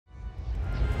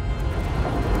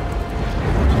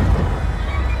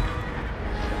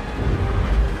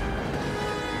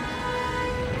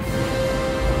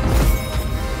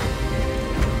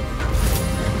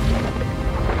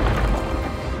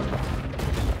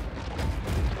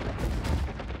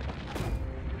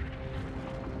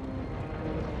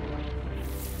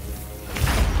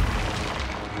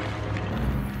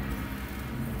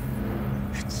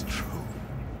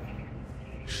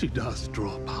She does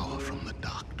draw power from the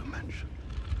dark dimension.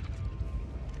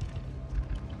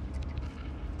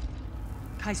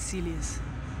 Kaecilius.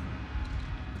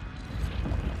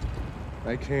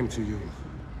 I came to you,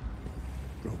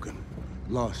 broken,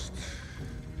 lost,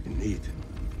 in need.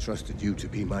 Trusted you to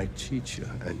be my teacher,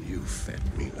 and you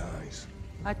fed me lies.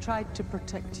 I tried to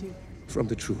protect you. From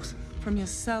the truth. From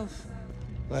yourself.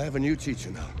 I have a new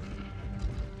teacher now.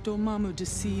 Dormammu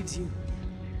deceives you.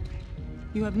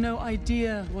 You have no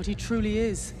idea what he truly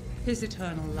is. His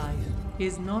eternal life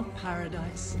is not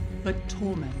paradise, but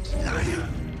torment. Liar.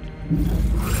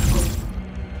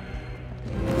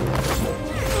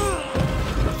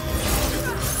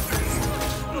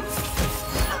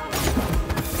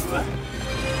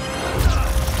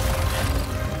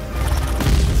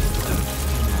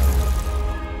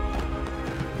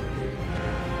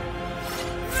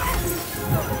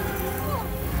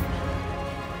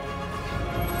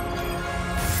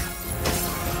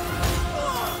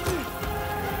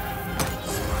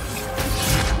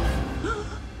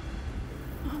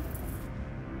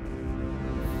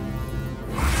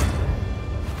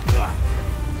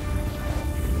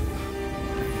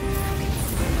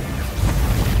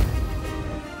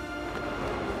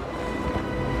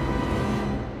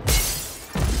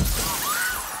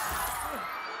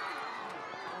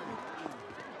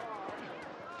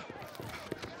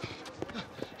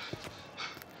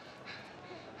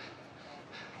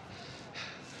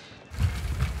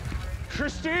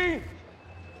 Christine!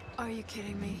 Are you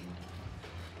kidding me?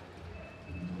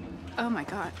 Oh my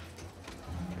god.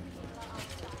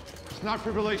 It's not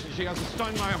fibrillation. She has a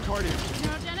stunned myocardium.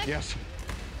 Neurogenic? Yes.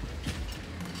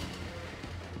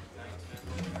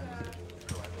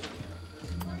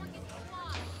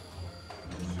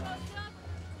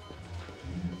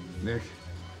 Nick.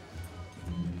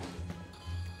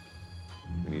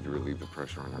 We need to relieve the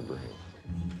pressure on her brain.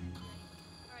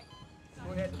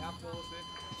 Go ahead, half bolus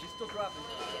in. She's still dropping.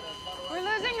 We're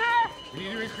losing her! We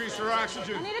need to increase her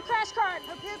oxygen. I need a crash cart.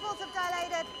 Her pupils have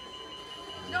dilated.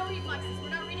 No reflexes. We're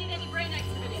not reading any brain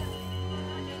activity.